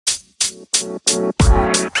Hello,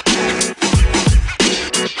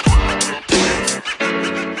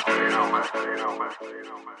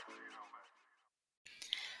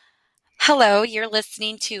 you're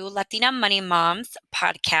listening to Latina Money Moms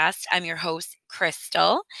podcast. I'm your host,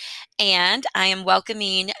 Crystal, and I am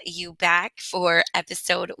welcoming you back for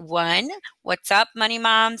episode 1. What's up, Money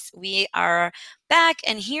Moms? We are back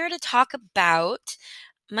and here to talk about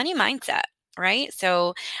money mindset, right?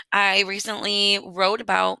 So, I recently wrote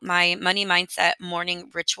about my money mindset morning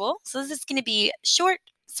ritual. So, this is going to be short,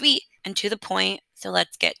 sweet, and to the point. So,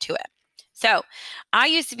 let's get to it. So, I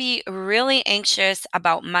used to be really anxious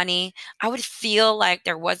about money. I would feel like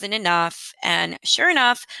there wasn't enough. And sure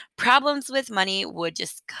enough, problems with money would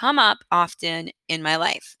just come up often in my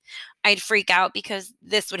life. I'd freak out because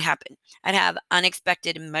this would happen. I'd have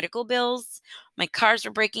unexpected medical bills, my cars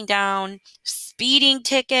were breaking down, speeding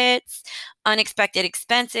tickets, unexpected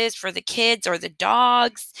expenses for the kids or the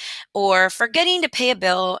dogs, or forgetting to pay a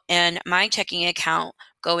bill and my checking account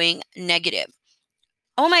going negative.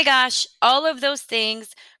 Oh my gosh, all of those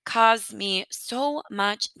things caused me so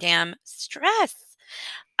much damn stress.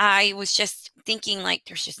 I was just thinking, like,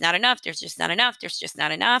 there's just not enough, there's just not enough, there's just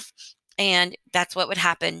not enough. And that's what would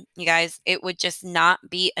happen, you guys. It would just not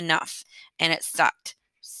be enough. And it sucked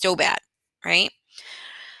so bad, right?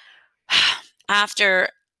 After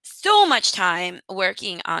so much time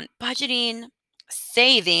working on budgeting,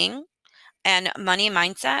 saving, and money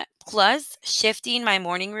mindset, plus shifting my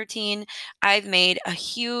morning routine, I've made a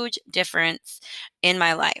huge difference in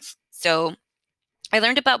my life. So I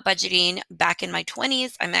learned about budgeting back in my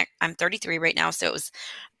 20s. I'm 33 right now, so it was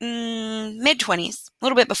mid 20s, a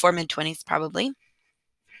little bit before mid 20s probably.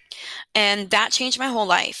 And that changed my whole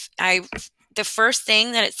life. The first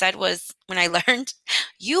thing that it said was when I learned,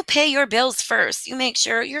 you pay your bills first. You make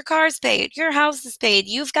sure your car's paid, your house is paid,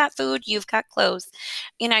 you've got food, you've got clothes.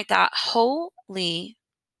 And I thought, holy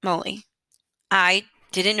moly, I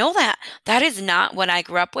didn't know that. That is not what I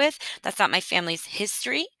grew up with. That's not my family's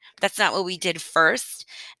history. That's not what we did first.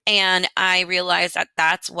 And I realized that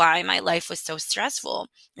that's why my life was so stressful,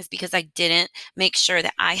 is because I didn't make sure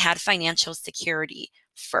that I had financial security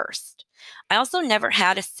first. I also never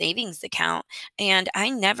had a savings account. And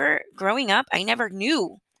growing up, I never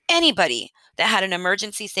knew anybody that had an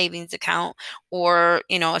emergency savings account or,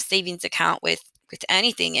 a savings account with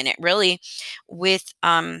anything in it really. With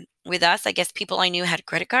us, I guess people I knew had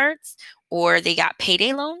credit cards or they got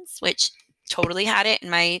payday loans, which totally had it in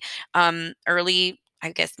my early,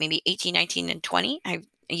 I guess maybe 18, 19, and 20. I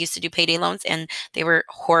used to do payday loans and they were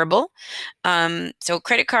horrible. So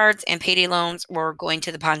credit cards and payday loans were going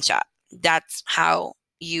to the pawn shop. That's how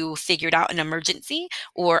you figured out an emergency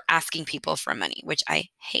or asking people for money, which I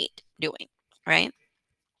hate doing, right?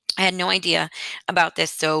 I had no idea about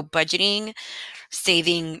this. So budgeting,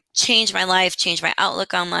 saving changed my life, changed my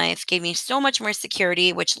outlook on life, gave me so much more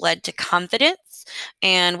security, which led to confidence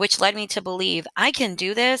and which led me to believe I can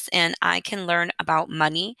do this and I can learn about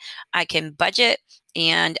money. I can budget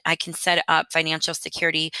and I can set up financial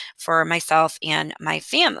security for myself and my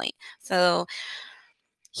family. So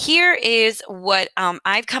here is what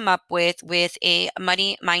I've come up with a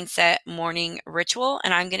money mindset morning ritual.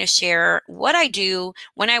 And I'm going to share what I do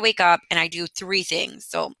when I wake up, and I do 3 things.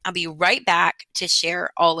 So I'll be right back to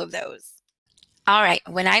share all of those. All right.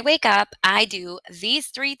 When I wake up, I do these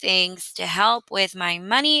 3 things to help with my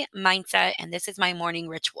money mindset. And this is my morning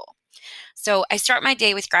ritual. So I start my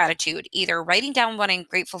day with gratitude, either writing down what I'm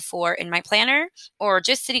grateful for in my planner or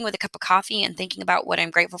just sitting with a cup of coffee and thinking about what I'm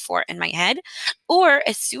grateful for in my head. Or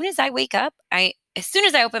as soon as I wake up, as soon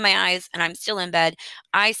as I open my eyes and I'm still in bed,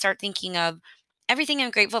 I start thinking of everything I'm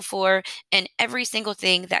grateful for and every single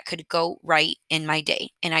thing that could go right in my day.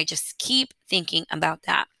 And I just keep thinking about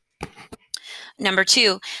that. Number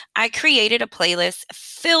 2, I created a playlist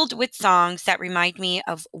filled with songs that remind me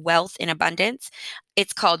of wealth and abundance.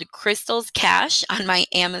 It's called Crystal's Cash on my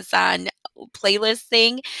Amazon playlist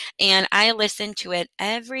thing, and I listen to it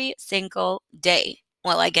every single day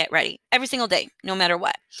while I get ready. Every single day, no matter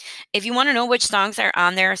what. If you want to know which songs are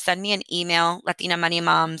on there, send me an email,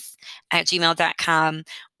 latinamoneymoms@gmail.com,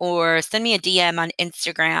 or send me a DM on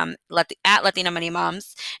Instagram at Latina Money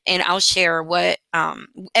Moms, and I'll share what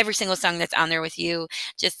every single song that's on there with you.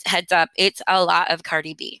 Just heads up, it's a lot of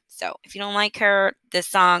Cardi B. So if you don't like her, this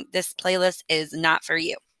playlist is not for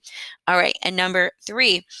you. All right. And number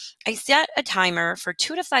 3, I set a timer for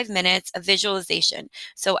 2 to 5 minutes of visualization.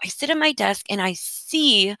 So I sit at my desk and I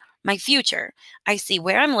see my future. I see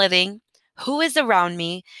where I'm living, who is around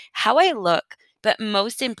me, how I look. But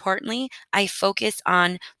most importantly, I focus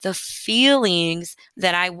on the feelings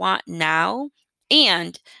that I want now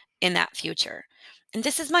and in that future. And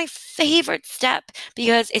this is my favorite step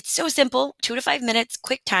because it's so simple, 2 to 5 minutes,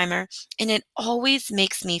 quick timer, and it always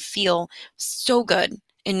makes me feel so good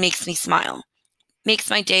and makes me smile, makes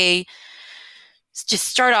my day just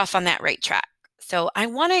start off on that right track. So I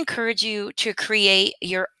want to encourage you to create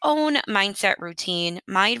your own mindset routine.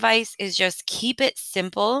 My advice is just keep it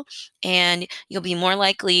simple and you'll be more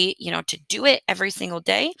likely, to do it every single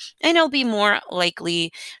day and it'll be more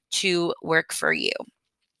likely to work for you.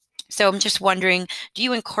 So I'm just wondering, do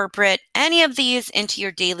you incorporate any of these into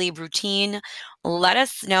your daily routine? Let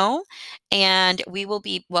us know. And we will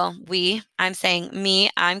be, well, I'm saying me,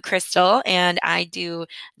 I'm Crystal, and I do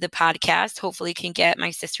the podcast. Hopefully, can get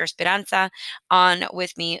my sister Esperanza on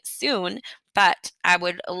with me soon. But I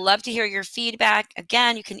would love to hear your feedback.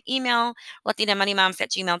 Again, you can email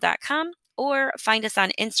latinamoneymoms@gmail.com or find us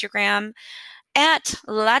on Instagram at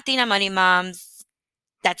Latina Money Moms.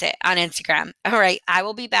 That's it on Instagram. All right. I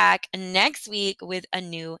will be back next week with a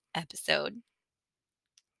new episode.